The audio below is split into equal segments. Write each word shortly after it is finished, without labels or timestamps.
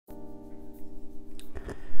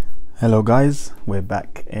Hello guys, we're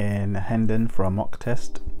back in Hendon for a mock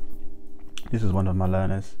test. This is one of my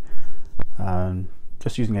learners.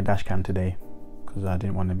 Just using a dash cam today because she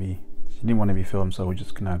didn't want to be filmed, so we're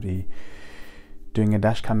just gonna be doing a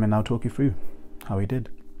dash cam and I'll talk you through how he did.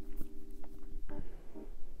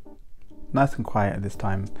 Nice and quiet at this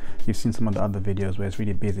time. You've seen some of the other videos where it's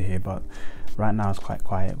really busy here, but right now it's quite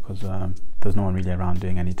quiet because there's no one really around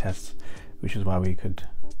doing any tests, which is why we could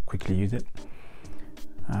quickly use it.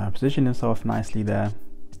 Position himself nicely there,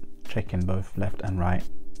 checking both left and right,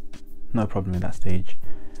 no problem in that stage.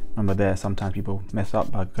 Remember there, sometimes people mess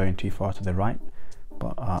up by going too far to the right,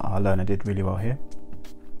 but our learner did really well here.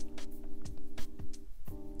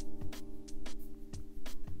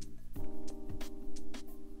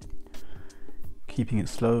 Keeping it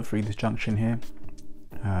slow through this junction here,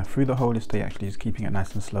 through the whole estate actually, is keeping it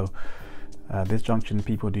nice and slow. This junction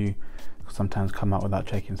people do sometimes come out without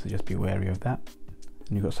checking, so just be wary of that.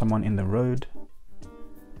 And you've got someone in the road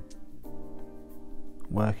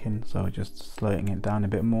working, so just slowing it down a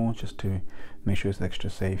bit more just to make sure it's extra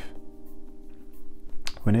safe.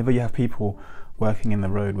 Whenever you have people working in the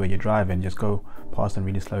road where you're driving, just go past them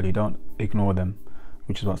really slowly, don't ignore them,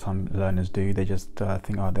 which is what some learners do. They just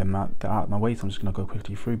think, oh, they're out of my way, so I'm just going to go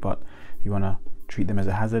quickly through, but you want to treat them as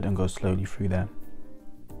a hazard and go slowly through there.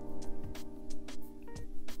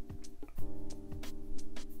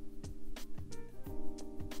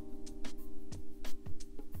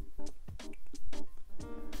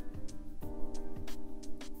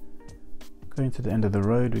 Going to the end of the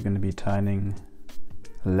road, we're going to be turning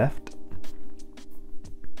left.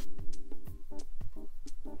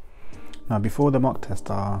 Now before the mock test,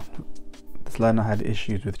 this learner had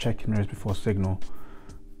issues with checking mirrors before signal,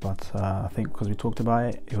 but I think because we talked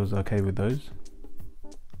about it, it was okay with those.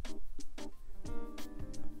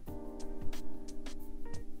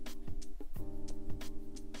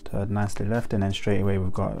 Turned nicely left, and then straight away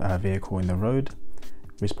we've got a vehicle in the road.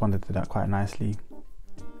 Responded to that quite nicely.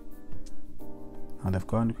 Now they've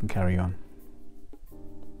gone, we can carry on.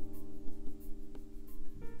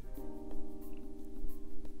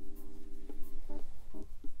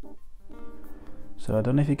 So I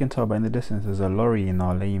don't know if you can tell, but in the distance there's a lorry in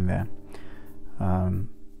our lane there.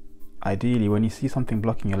 Ideally, when you see something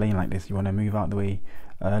blocking your lane like this, you want to move out the way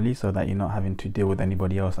early so that you're not having to deal with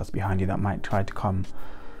anybody else that's behind you that might try to come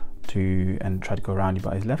to and try to go around you.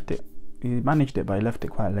 But he managed it, but he left it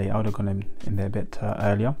quite late. I would have gone in there a bit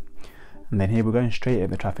earlier. And then here we're going straight at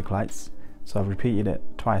the traffic lights. So I've repeated it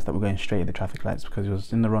twice that we're going straight at the traffic lights because he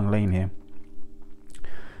was in the wrong lane here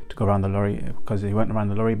to go around the lorry, because he went around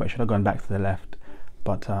the lorry but should have gone back to the left.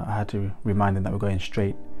 But I had to remind him that we're going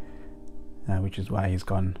straight, which is why he's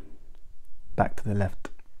gone back to the left.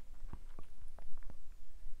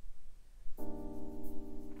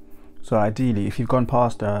 So ideally, if you've gone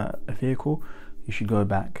past a vehicle, you should go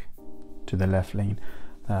back to the left lane.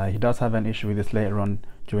 He does have an issue with this later on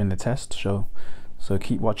during the test, so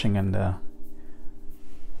keep watching and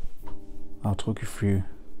I'll talk you through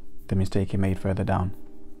the mistake he made further down.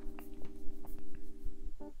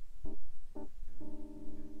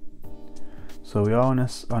 So we are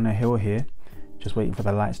on a hill here, just waiting for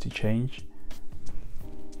the lights to change.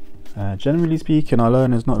 Generally speaking, our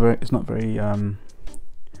learner is not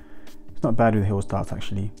bad with hill starts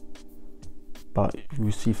actually, but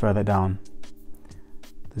you see further down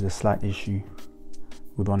there's a slight issue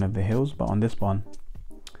with one of the hills, but on this one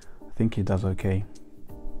I think he does okay.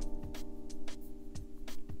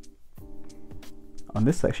 On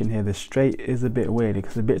this section here, the straight is a bit weird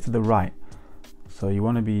because it's a bit to the right, so you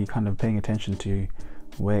want to be kind of paying attention to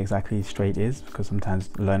where exactly straight is, because sometimes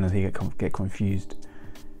learners here get confused.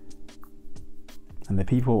 And the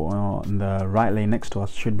people on the right lane next to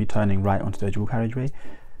us should be turning right onto the dual carriageway,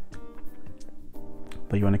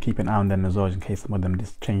 but you want to keep an eye on them as well, in case some of them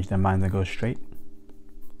just change their minds and go straight.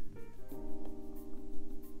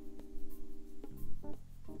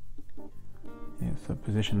 Yeah, so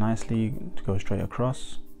position nicely to go straight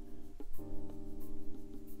across.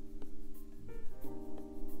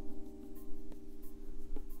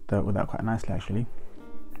 Dealt with that quite nicely actually.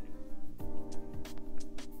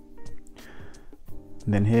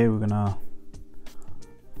 And then here we're gonna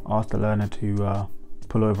ask the learner to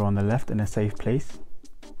pull over on the left in a safe place.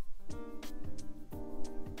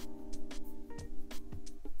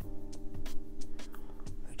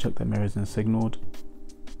 Check the mirrors and signaled.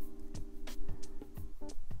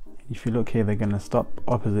 If you look here, they're going to stop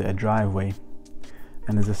opposite a driveway,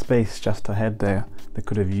 and there's a space just ahead there they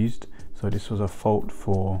could have used, so this was a fault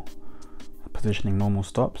for positioning normal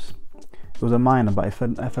stops. it was a minor, but if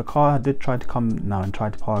a car did try to come now and try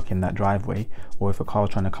to park in that driveway, or if a car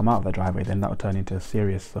was trying to come out of the driveway, then that would turn into a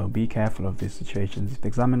serious. So be careful of these situations. If the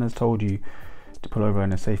examiner's told you to pull over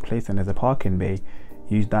in a safe place and there's a parking bay,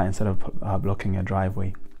 use that instead of blocking a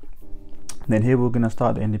driveway. Then here we're going to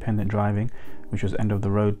start the independent driving, which was end of the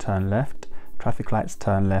road, turn left, traffic lights,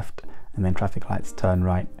 turn left, and then traffic lights, turn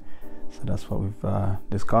right. So that's what we've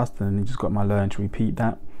discussed, and then you just got my learner to repeat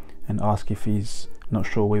that and ask if he's not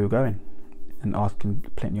sure where we're going, and ask him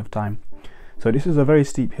plenty of time. So this is a very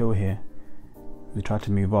steep hill here. We try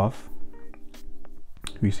to move off,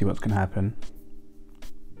 we see what's going to happen.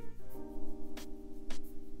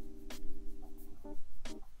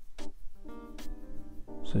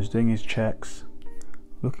 So he's doing his checks,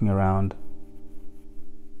 looking around.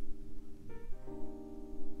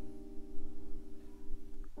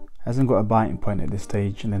 Hasn't got a biting point at this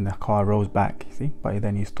stage, and then the car rolls back, you see, but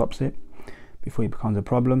then he stops it before it becomes a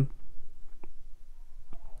problem.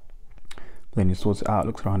 Then he sorts it out,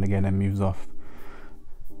 looks around again and moves off.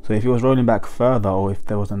 So if it was rolling back further, or if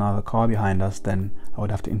there was another car behind us, then I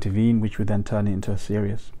would have to intervene, which would then turn it into a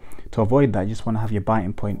serious. To avoid that, you just want to have your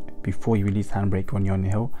biting point before you release handbrake when you're on the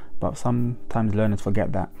hill, but sometimes learners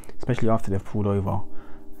forget that, especially after they've pulled over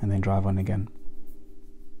and then drive on again.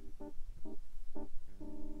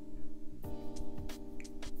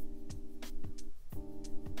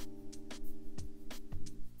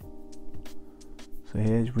 So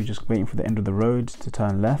here we're just waiting for the end of the road to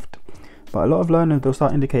turn left, but a lot of learners, they'll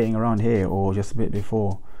start indicating around here or just a bit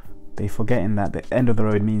before. They're forgetting that the end of the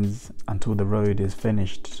road means until the road is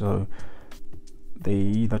finished, so they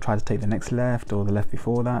either try to take the next left or the left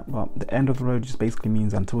before that, but the end of the road just basically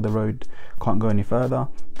means until the road can't go any further,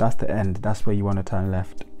 that's the end, that's where you want to turn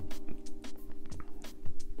left.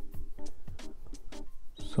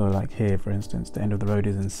 So like here for instance, the end of the road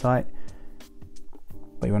is in sight,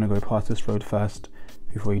 but you want to go past this road first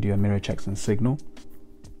before you do your mirror checks and signal.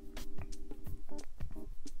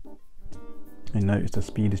 And notice the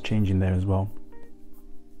speed is changing there as well.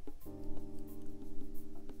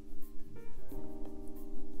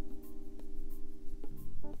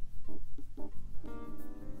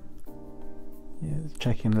 Yeah,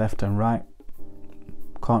 checking left and right.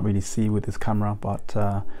 Can't really see with this camera, but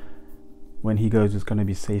when he goes it's going to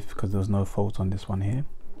be safe because there's no fault on this one here.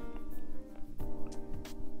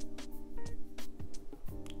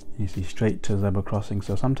 You see straight to zebra crossing,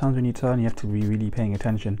 so sometimes when you turn you have to be really paying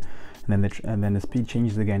attention, and then the speed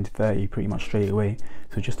changes again to 30 pretty much straight away.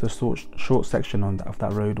 So just a short section of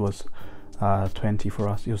that road was 20 for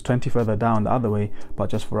us. It was 20 further down the other way,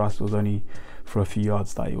 but just for us it was only for a few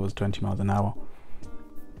yards that it was 20 miles an hour.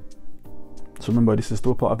 So remember, this is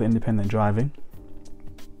still part of the independent driving.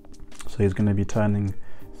 So he's going to be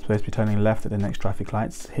supposed to be turning left at the next traffic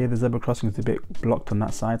lights. Here the zebra crossing is a bit blocked on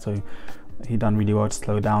that side, so he done really well to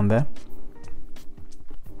slow down there.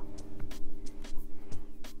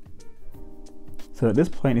 So at this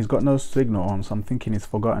point he's got no signal on, so I'm thinking he's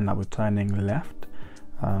forgotten that we're turning left,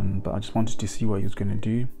 but I just wanted to see what he was going to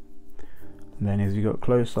do. And then as we got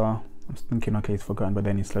closer, I was thinking okay, he's forgotten, but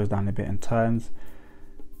then he slows down a bit and turns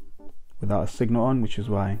without a signal on, which is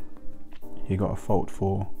why he got a fault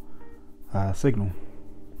for signal,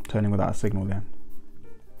 turning without a signal there.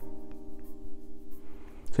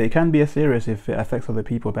 So it can be a serious if it affects other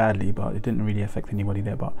people badly, but it didn't really affect anybody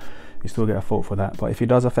there, but you still get a fault for that. But if it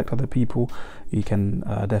does affect other people, it can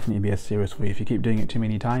definitely be a serious for you. If you keep doing it too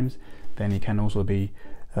many times, then it can also be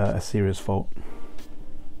a serious fault.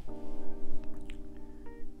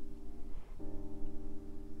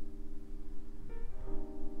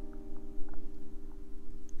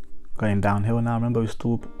 Going downhill now, remember we're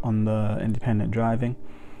still on the independent driving.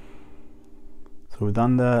 So we've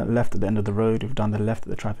done the left at the end of the road, we've done the left at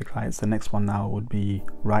the traffic lights. The next one now would be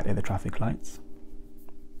right at the traffic lights.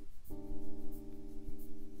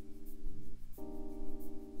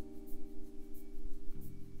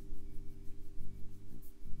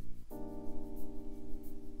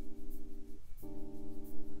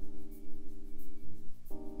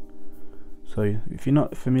 So if you're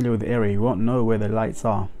not familiar with the area, you won't know where the lights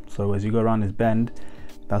are. So as you go around this bend,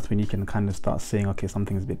 that's when you can kind of start seeing, okay,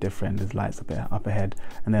 something's a bit different, there's lights up ahead,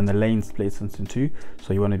 and then the lane splits into two,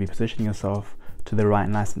 so you want to be positioning yourself to the right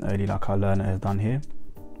nice and early like our learner has done here.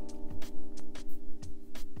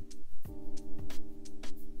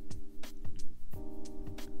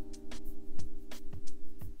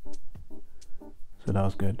 So that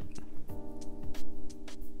was good.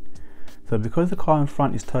 So because the car in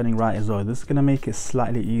front is turning right as well, this is going to make it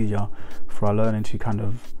slightly easier for our learner to kind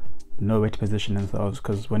of know where to position themselves,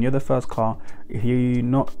 because when you're the first car, if you're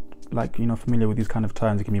not familiar with these kind of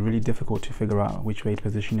turns, it can be really difficult to figure out which way to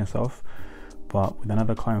position yourself. but with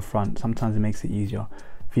another car in front, sometimes it makes it easier.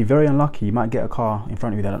 If you're very unlucky, you might get a car in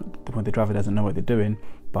front of you that when the driver doesn't know what they're doing,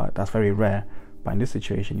 but that's very rare. But in this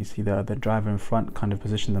situation, you see the driver in front kind of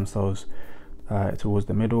position themselves towards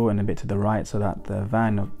the middle and a bit to the right, so that the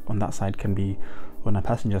van on that side can be on the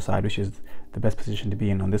passenger side, which is the best position to be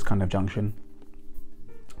in on this kind of junction.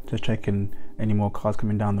 Just checking any more cars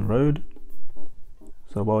coming down the road.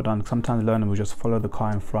 So well done. Sometimes the learner will just follow the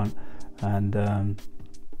car in front and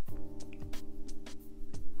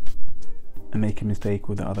make a mistake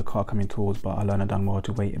with the other car coming towards, but our learner done well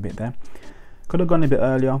to wait a bit there. Could have gone a bit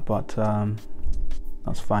earlier, but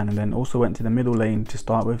that's fine. And then also went to the middle lane to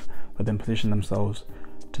start with, but then positioned themselves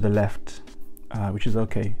to the left, which is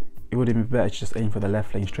okay. It would have been better to just aim for the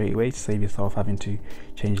left lane straight away to save yourself having to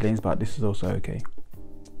change lanes, but this is also okay.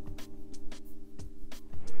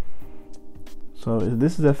 So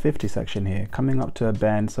this is a 50 section here, coming up to a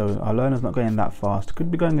bend, so our learner's not going that fast. Could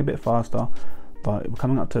be going a bit faster, but we're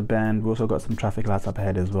coming up to a bend. We also got some traffic lights up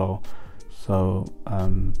ahead as well, so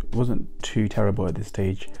it wasn't too terrible at this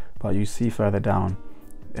stage. But you see further down,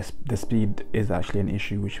 the speed is actually an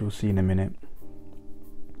issue, which we'll see in a minute.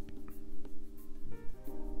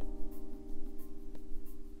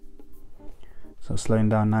 So slowing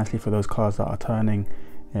down nicely for those cars that are turning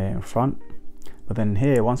in front. But then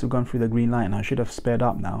here, once we've gone through the green light, and I should have sped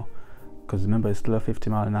up now, because remember it's still a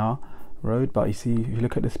 50-mile-an-hour road. But you see, if you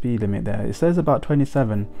look at the speed limit there, it says about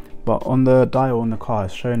 27, but on the dial on the car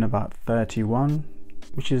it's showing about 31,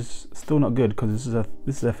 which is still not good, because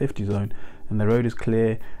this is a 50 zone and the road is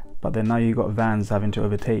clear. But then now you've got vans having to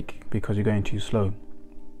overtake because you're going too slow.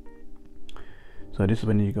 So this is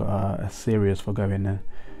when you got a serious for going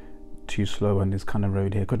too slow on this kind of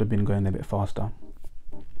road here. Could have been going a bit faster.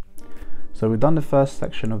 So we've done the first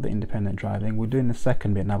section of the independent driving. We're doing the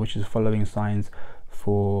second bit now, which is following signs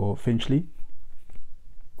for Finchley.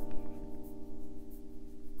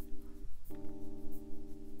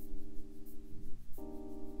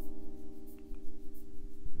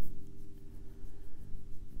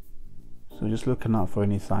 So just looking out for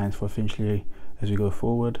any signs for Finchley as we go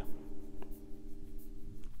forward.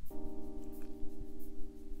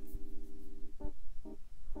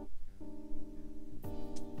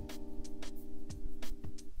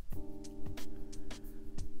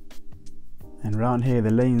 And around here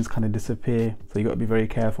the lanes kind of disappear, so you got to be very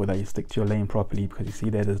careful that you stick to your lane properly, because you see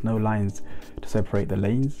there's no lines to separate the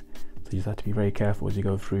lanes. So you just have to be very careful as you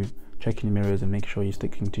go through, checking your mirrors and make sure you're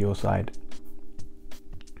sticking to your side.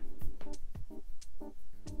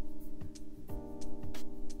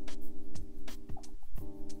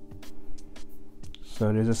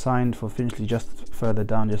 So there's a sign for Finchley just further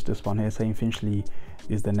down, just this one here, saying Finchley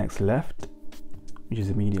is the next left, which is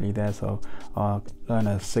immediately there. So our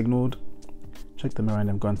learner signalled, checked the mirror and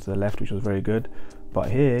they've gone to the left, which was very good. But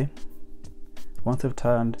here, once they've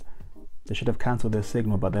turned, they should have cancelled their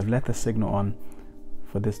signal, but they've left the signal on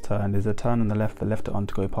for this turn. There's a turn on the left, they left it on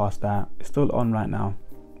to go past that. It's still on right now.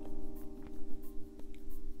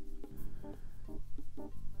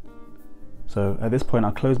 So at this point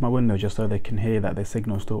I'll close my window just so they can hear that their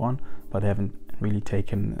signal is still on, but they haven't really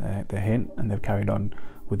taken the hint and they've carried on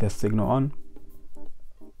with their signal on.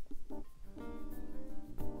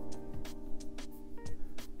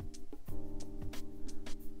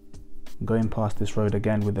 Going past this road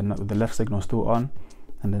again with the left signal still on,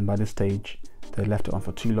 and then by this stage they left it on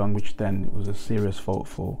for too long, which then was a serious fault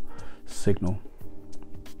for signal.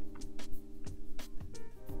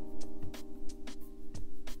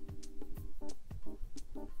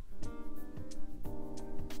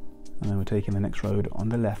 And then we're taking the next road on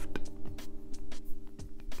the left.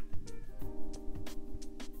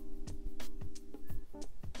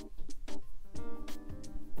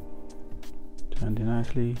 Turned in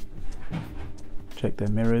nicely. Check their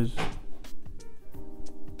mirrors.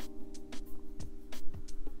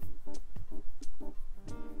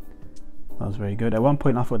 That was very good. At one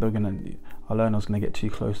point I thought our learner was gonna get too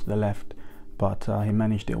close to the left, but he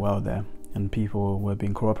managed it well there, and people were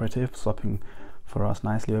being cooperative, stopping for us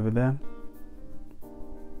nicely over there.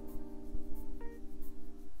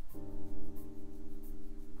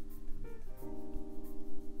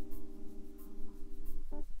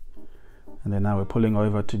 And then now we're pulling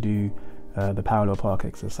over to do the parallel park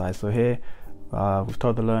exercise. So here we've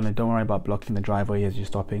told the learner, don't worry about blocking the driveway as you're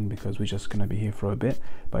stopping, because we're just going to be here for a bit.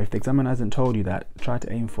 But if the examiner hasn't told you that, try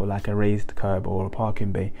to aim for like a raised curb or a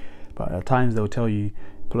parking bay. But at times they'll tell you,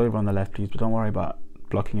 pull over on the left please, but don't worry about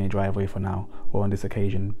blocking a driveway for now, or on this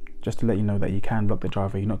occasion, just to let you know that you can block the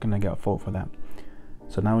driveway. You're not going to get a fault for that.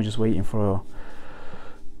 So now we're just waiting for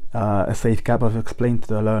a safe gap. I've explained to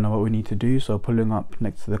the learner what we need to do, so pulling up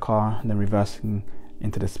next to the car and then reversing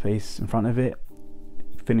into the space in front of it,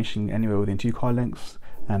 finishing anywhere within 2 car lengths,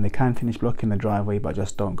 and they can finish blocking the driveway, but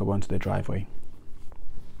just don't go onto the driveway.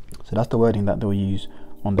 So that's the wording that they'll use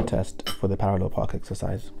on the test for the parallel park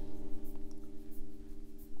exercise.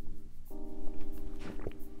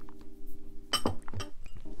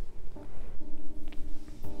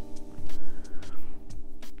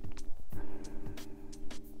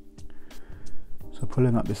 So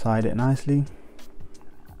pulling up beside it nicely,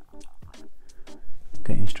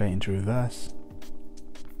 getting straight into reverse.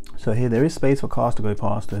 So here there is space for cars to go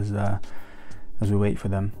past as we wait for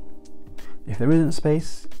them. If there isn't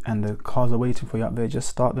space and the cars are waiting for you up there, just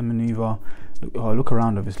start the maneuver, or look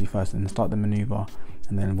around obviously first and then start the maneuver,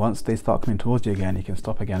 and then once they start coming towards you again, you can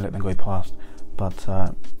stop again, let them go past. But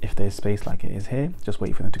if there's space like it is here, just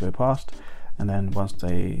wait for them to go past, and then once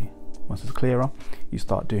it's clearer, you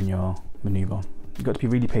start doing your maneuver. You've got to be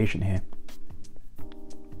really patient here.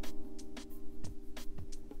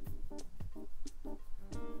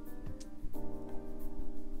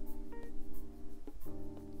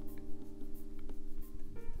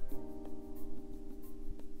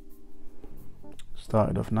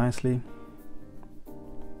 Started off nicely.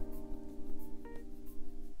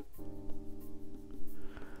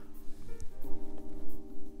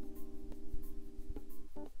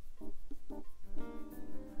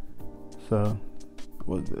 So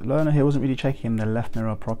the learner here wasn't really checking the left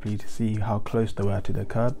mirror properly to see how close they were to the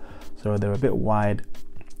curb, so they're a bit wide,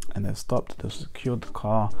 and they've stopped, they've secured the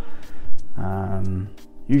car.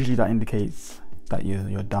 Usually that indicates that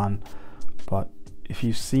you're done, but if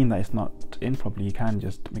you've seen that it's not in properly, you can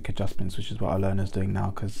just make adjustments, which is what our learner's doing now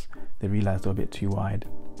because they realised they're a bit too wide.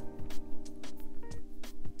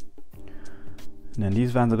 And then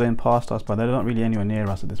these vans are going past us, but they're not really anywhere near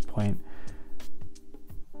us at this point.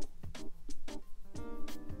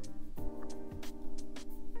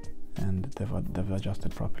 And they've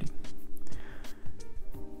adjusted properly.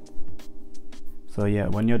 So yeah,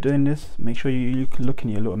 when you're doing this, make sure you can look in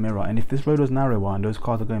your little mirror, and if this road was narrower and those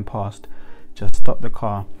cars are going past, just stop the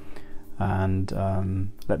car and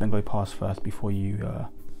let them go past first before you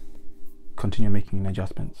continue making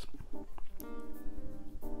adjustments.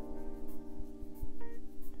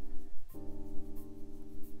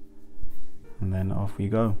 And then off we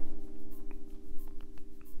go.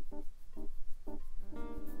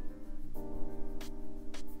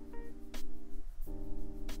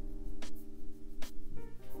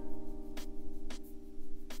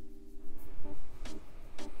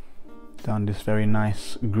 Down this very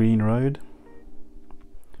nice green road.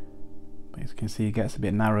 But as you can see, it gets a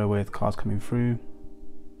bit narrow with cars coming through.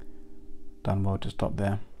 Done well to stop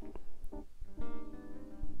there. You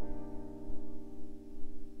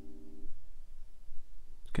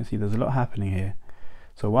can see there's a lot happening here.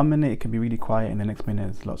 So 1 minute it can be really quiet, and the next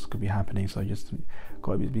minute lots could be happening. So just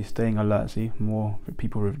got to be staying alert. See, more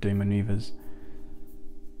people doing maneuvers.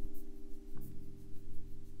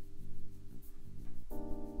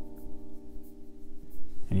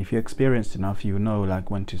 And if you're experienced enough, you know like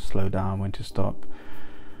when to slow down, when to stop.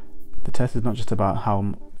 The test is not just about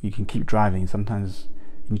how you can keep driving. Sometimes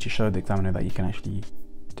you need to show the examiner that you can actually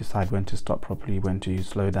decide when to stop properly, when to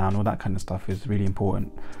slow down. All that kind of stuff is really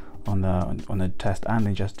important on the test,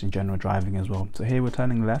 and just in general driving as well. So here we're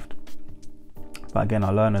turning left, but again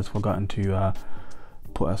our learners forgotten to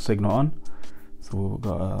put a signal on, so we've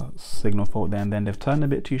got a signal fault there, and then they've turned a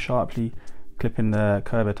bit too sharply, clipping the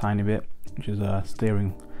curb a tiny bit, which is a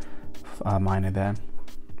steering minor there.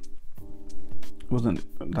 It wasn't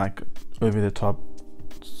like over the top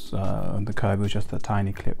on the curb, it was just a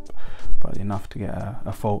tiny clip, but enough to get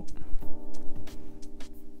a fault.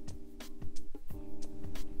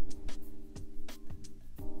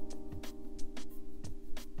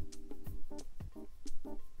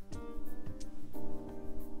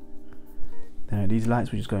 Then at these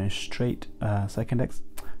lights we're just going straight, second exit.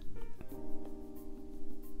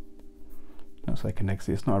 Not second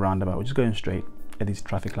exit, it's not a roundabout, we're just going straight at these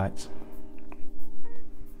traffic lights.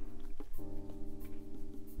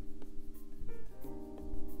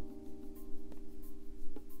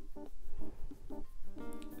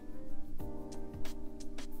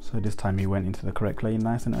 So this time he went into the correct lane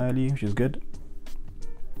nice and early, which is good.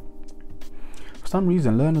 For some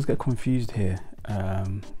reason learners get confused here.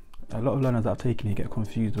 A lot of learners that I've taken here get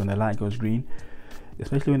confused when the light goes green,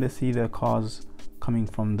 especially when they see their cars coming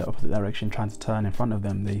from the opposite direction trying to turn in front of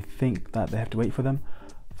them. They think that they have to wait for them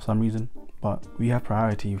for some reason, but we have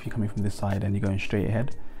priority. If you're coming from this side and you're going straight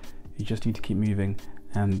ahead, you just need to keep moving,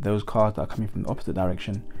 and those cars that are coming from the opposite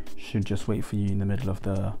direction should just wait for you in the middle of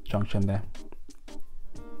the junction there.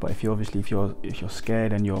 But if you're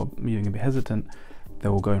scared and you're moving a bit hesitant, they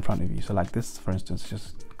will go in front of you. So like this, for instance,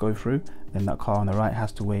 just go through, then that car on the right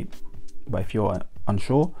has to wait. But if you're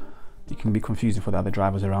unsure, it can be confusing for the other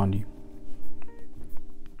drivers around you.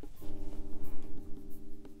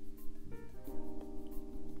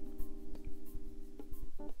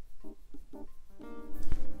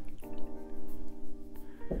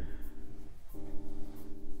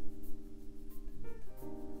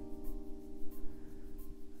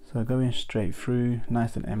 So going straight through,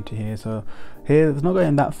 nice and empty here. So here it's not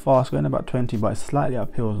going that fast, going about 20, but it's slightly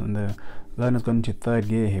uphill, and the learner's gone into third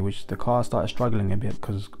gear here, which the car started struggling a bit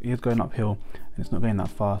because it's going uphill and it's not going that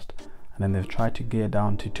fast. And then they've tried to gear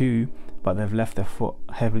down to 2, but they've left their foot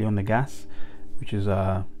heavily on the gas, which is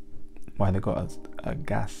why they got a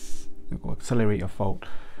gas accelerator fault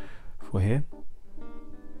for here.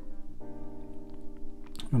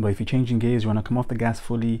 Remember, if you're changing gears, you want to come off the gas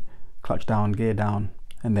fully, clutch down, gear down,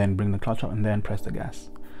 and then bring the clutch up and then press the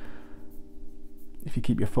gas. If you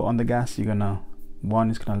keep your foot on the gas, you're gonna,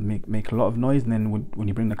 it's gonna make a lot of noise, and then when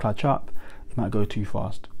you bring the clutch up, you might go too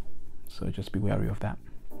fast. So just be wary of that.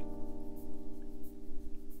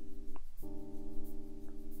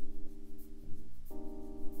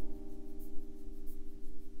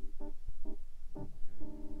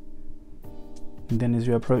 And then as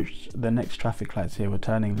you approach the next traffic lights here, we're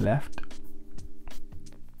turning left.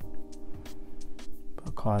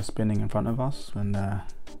 Car is spinning in front of us, and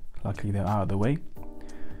luckily they're out of the way.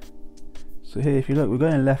 So here, if you look, we're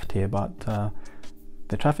going left here, but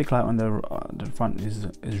the traffic light on the front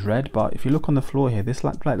is red. But if you look on the floor here, this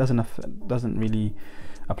light doesn't really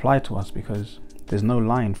apply to us because there's no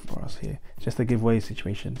line for us here. It's just a giveaway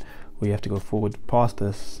situation where you have to go forward past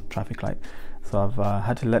this traffic light. So I've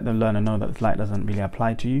had to let the learner know that this light doesn't really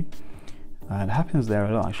apply to you. It happens there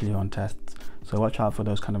a lot actually on tests. So watch out for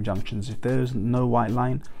those kind of junctions. If there's no white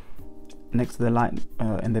line next to the light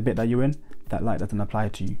in the bit that you're in, that light doesn't apply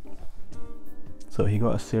to you. So he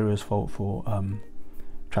got a serious fault for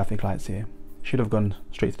traffic lights here. Should have gone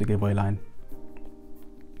straight to the giveaway line.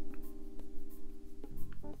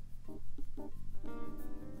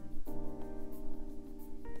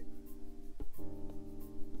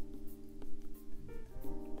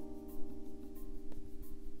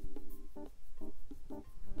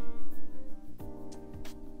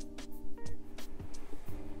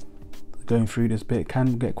 Going through this bit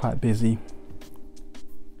can get quite busy.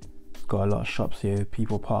 It's got a lot of shops here,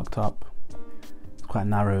 people parked up. It's quite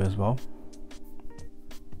narrow as well.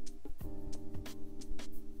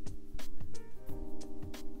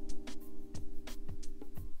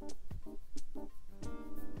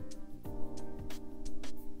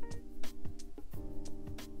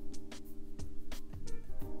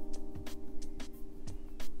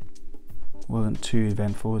 Wasn't too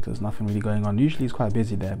eventful, there's nothing really going on. Usually it's quite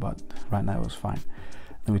busy there, but right now it was fine.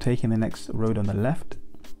 Then we're taking the next road on the left.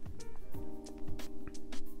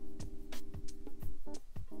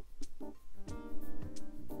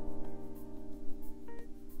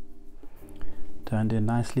 Turned in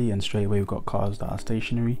nicely, and straight away we've got cars that are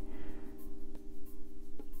stationary.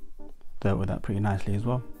 Dealt with that pretty nicely as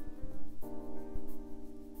well.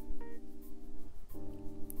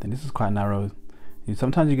 Then this is quite narrow.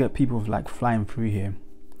 Sometimes you get people like flying through here.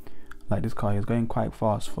 Like this car is going quite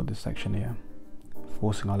fast for this section here,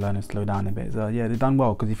 forcing our learner to slow down a bit. So yeah, they've done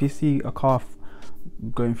well, because if you see a car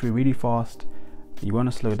going through really fast, you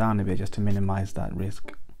want to slow down a bit just to minimize that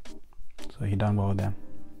risk. So he done well there.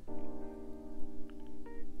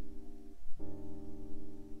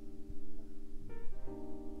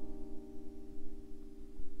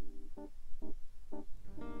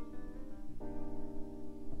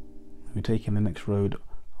 We're taking the next road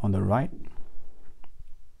on the right.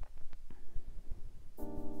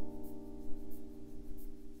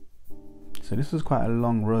 So this is quite a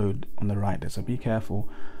long road on the right there, so be careful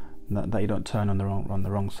that you don't turn on the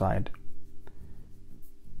wrong side.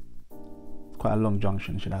 It's quite a long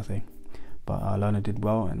junction, should I say. But our learner did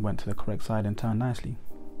well and went to the correct side and turned nicely.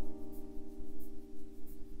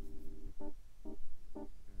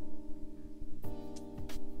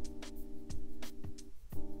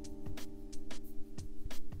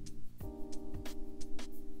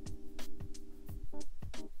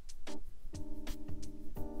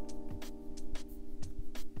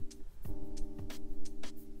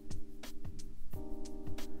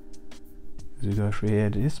 As we go through here,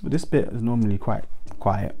 this bit is normally quite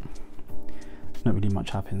quiet. Not really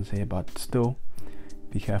much happens here, but still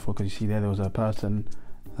be careful, because you see there was a person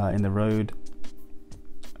in the road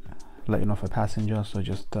letting off a passenger, so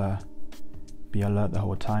just be alert the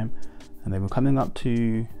whole time. And then we're coming up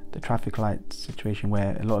to the traffic light situation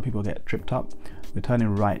where a lot of people get tripped up. We're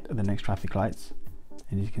turning right at the next traffic lights,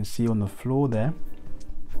 and you can see on the floor there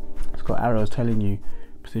it's got arrows telling you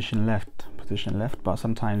position left, but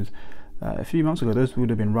sometimes a few months ago those would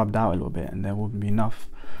have been rubbed out a little bit and there wouldn't be enough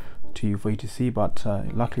for you to see, but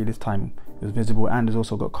luckily this time it was visible, and there's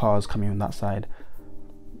also got cars coming on that side,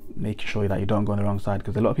 making sure that you don't go on the wrong side,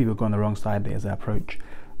 because a lot of people go on the wrong side there as they approach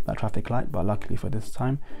that traffic light, but luckily for this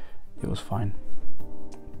time it was fine.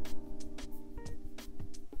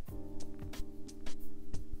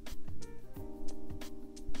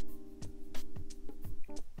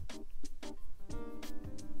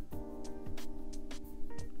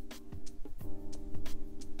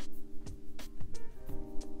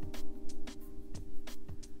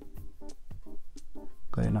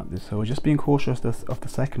 Going up this hill, just being cautious of the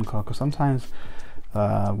second car, because sometimes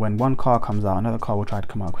when one car comes out, another car will try to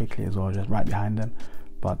come out quickly as well, just right behind them,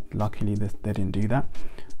 but luckily they didn't do that.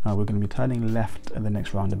 We're going to be turning left at the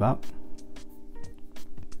next roundabout.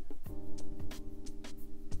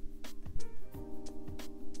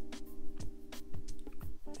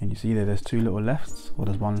 And you see that there's two little lefts, or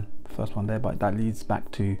there's one, first one there, but that leads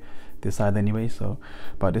back to this side anyway, so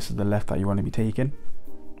but this is the left that you want to be taking.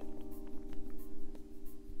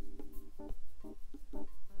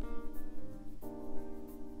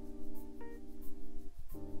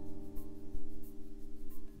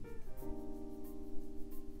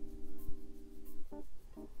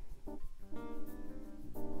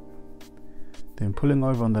 Then pulling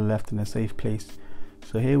over on the left in a safe place.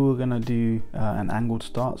 So here we're going to do an angled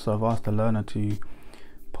start, so I've asked the learner to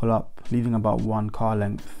pull up, leaving about 1 car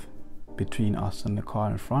length between us and the car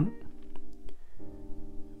in front,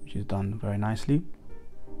 which is done very nicely.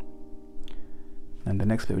 And the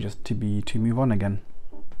next bit was just to move on again.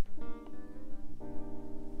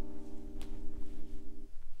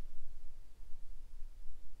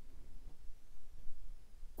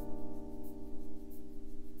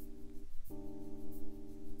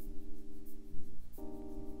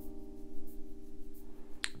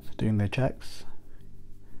 Doing their checks,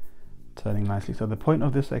 turning nicely. So the point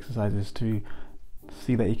of this exercise is to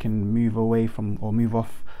see that you can move away from or move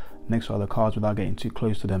off next to other cars without getting too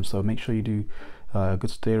close to them. So make sure you do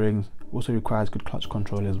good steering. Also requires good clutch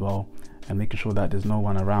control as well, and making sure that there's no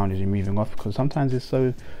one around as you're moving off, because sometimes it's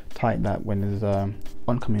so tight that when there's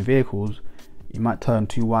oncoming vehicles you might turn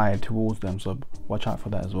too wide towards them, so watch out for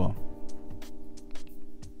that as well.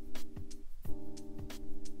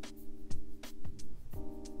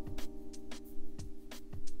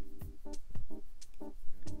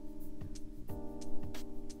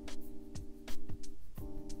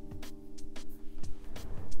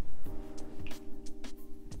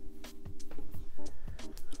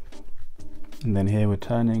 And then here we're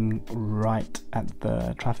turning right at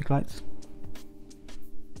the traffic lights.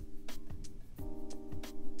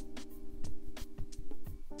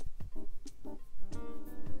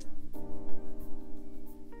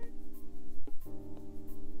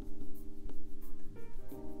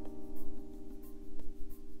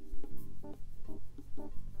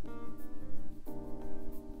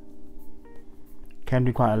 Can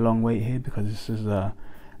be quite a long wait here because this is a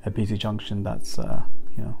busy junction that's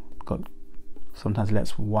you know, got sometimes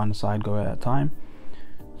lets one side go at a time,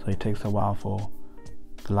 so it takes a while for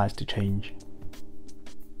the lights to change.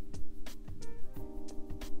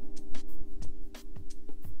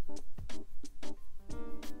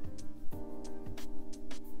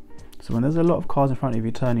 So when there's a lot of cars in front of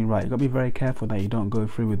you turning right, you've got to be very careful that you don't go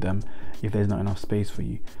through with them if there's not enough space for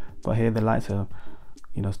you. But here the lights are,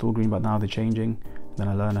 you know, still green, but now they're changing. Then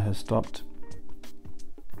a learner has stopped.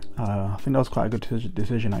 I think that was quite a good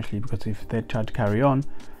decision actually, because if they tried to carry on,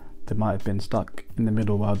 they might have been stuck in the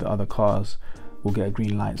middle while the other cars will get a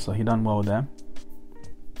green light. So he done well there.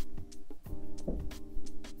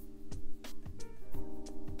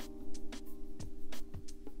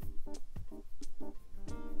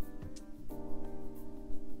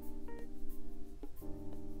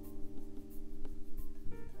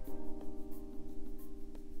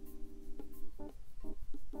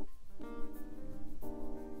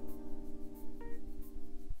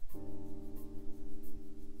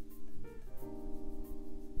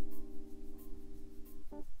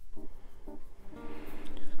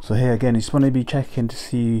 So here again, you just want to be checking to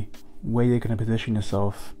see where you're going to position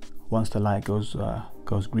yourself once the light goes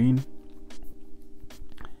green.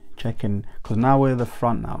 Checking, because now we're the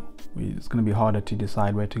front now. It's going to be harder to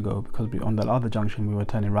decide where to go, because on the other junction we were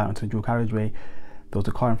turning right onto the dual carriageway. There was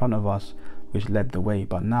a car in front of us which led the way,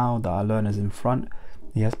 but now that our learner's in front,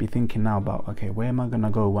 he has to be thinking now about, okay, where am I going to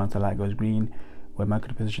go once the light goes green? Where am I going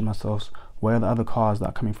to position myself? Where are the other cars that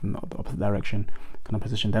are coming from the opposite direction going to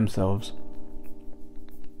position themselves?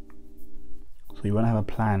 So you want to have a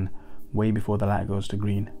plan way before the light goes to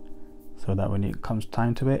green, so that when it comes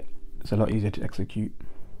time to it, it's a lot easier to execute.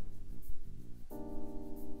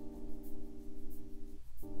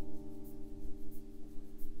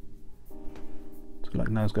 So like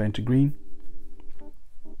now it's going to green.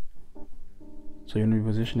 So you're going to be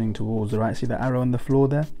positioning towards the right. See the arrow on the floor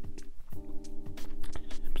there?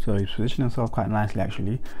 So he's positioning himself quite nicely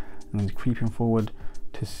actually, and then creeping forward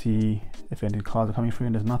to see if any cars are coming through,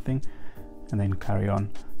 and there's nothing, and then carry on.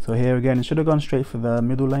 So here again, it should have gone straight for the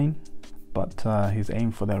middle lane, but he's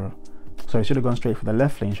aimed for the, sorry, should have gone straight for the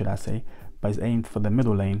left lane, should I say, but he's aimed for the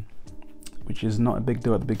middle lane, which is not a big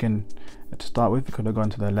deal at the beginning to start with. He could have gone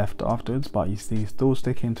to the left afterwards, but you see he's still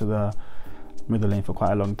sticking to the middle lane for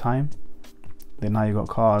quite a long time. Then now you've got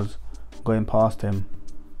cars going past him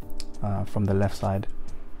from the left side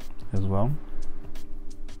as well.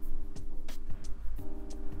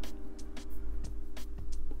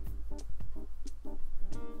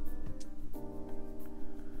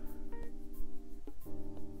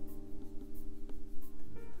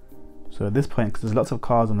 So at this point, because there's lots of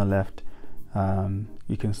cars on the left,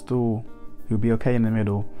 you can still, you'll be okay in the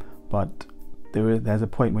middle, but there's a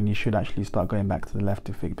point when you should actually start going back to the left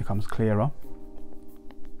if it becomes clearer.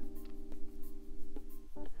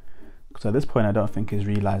 So at this point, I don't think he's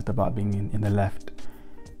realized about being in the left,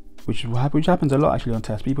 which happens a lot actually on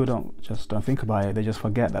tests. People don't think about it, they just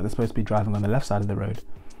forget that they're supposed to be driving on the left side of the road,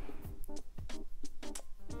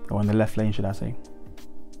 or in the left lane, should I say.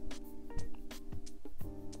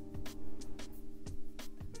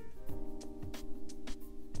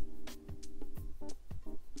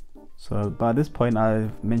 So by this point,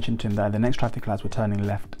 I've mentioned to him that the next traffic lights were turning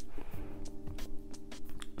left,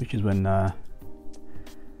 which is when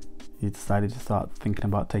he decided to start thinking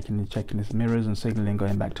about checking his mirrors and signaling,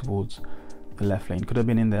 going back towards the left lane. Could have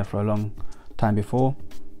been in there for a long time before,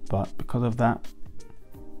 but because of that,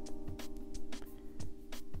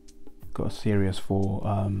 got a serious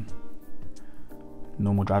for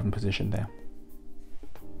normal driving position there.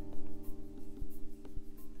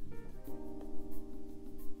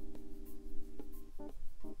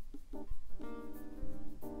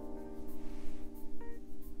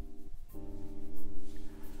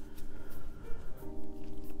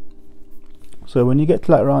 So when you get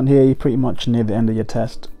to like around here, you're pretty much near the end of your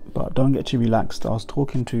test, but don't get too relaxed. I was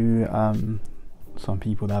talking to some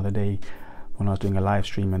people the other day when I was doing a live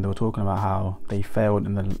stream, and they were talking about how they failed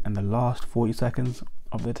in the last 40 seconds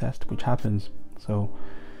of the test, which happens. So,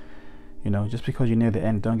 you know, just because you're near the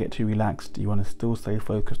end, don't get too relaxed. You want to still stay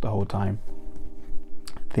focused the whole time.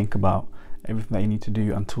 Think about everything that you need to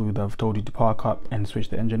do until they've told you to park up and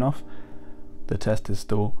switch the engine off. The test is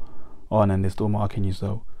still on and they're still marking you,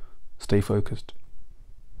 so stay focused.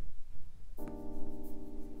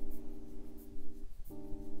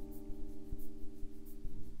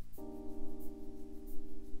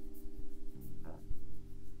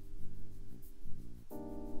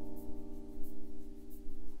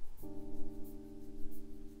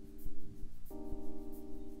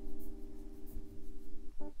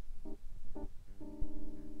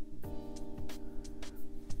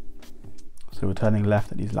 So we're turning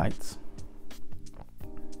left at these lights.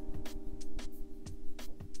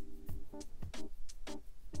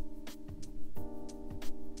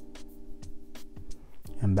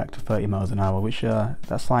 And back to 30 miles an hour, which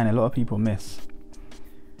that sign a lot of people miss.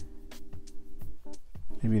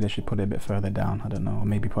 Maybe they should put it a bit further down, I don't know, or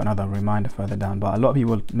maybe put another reminder further down, but a lot of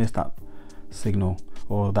people miss that signal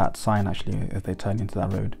or that sign actually as they turn into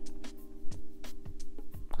that road,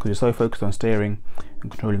 because you're so focused on steering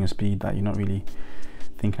and controlling your speed that you're not really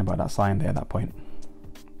thinking about that sign there at that point.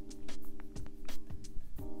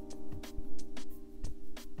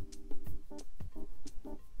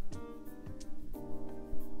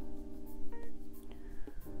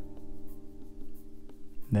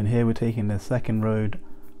 Then here we're taking the second road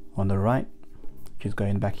on the right, which is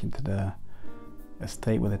going back into the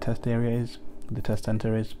estate where the test area is, the test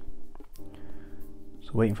center is.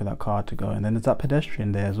 So waiting for that car to go, and then there's that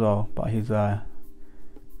pedestrian there as well, but he's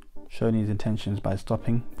showing his intentions by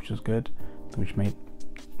stopping, which was good, which made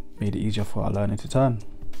it easier for our learner to turn.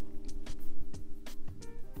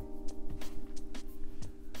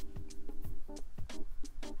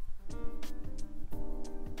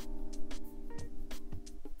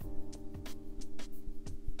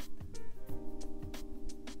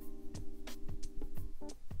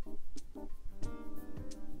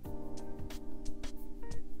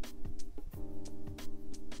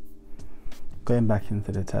 Going back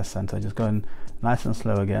into the test center, just going nice and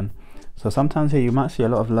slow again. So sometimes here you might see a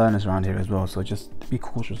lot of learners around here as well, so just be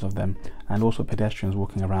cautious of them, and also pedestrians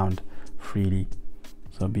walking around freely,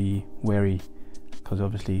 so be wary, because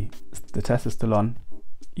obviously the test is still on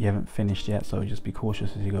you haven't finished yet, so just be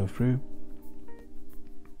cautious as you go through.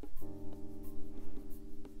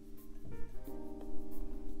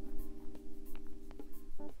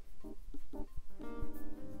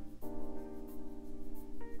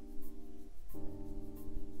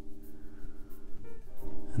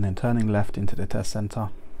 And then turning left into the test center.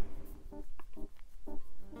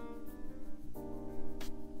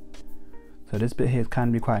 So this bit here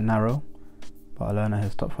can be quite narrow, but our learner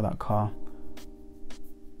has stopped for that car,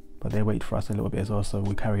 but they wait for us a little bit as well, so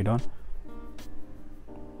we carried on.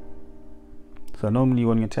 So normally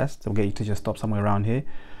on your test they'll get you to just stop somewhere around here,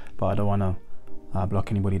 but I don't want to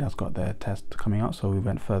block anybody that's got their test coming up, so we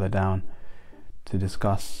went further down to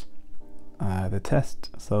discuss the test.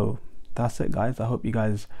 So that's it, guys. I hope you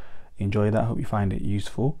guys enjoy that. I hope you find it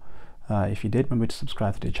useful. If you did, remember to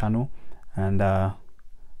subscribe to the channel, and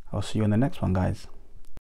I'll see you in the next one, guys.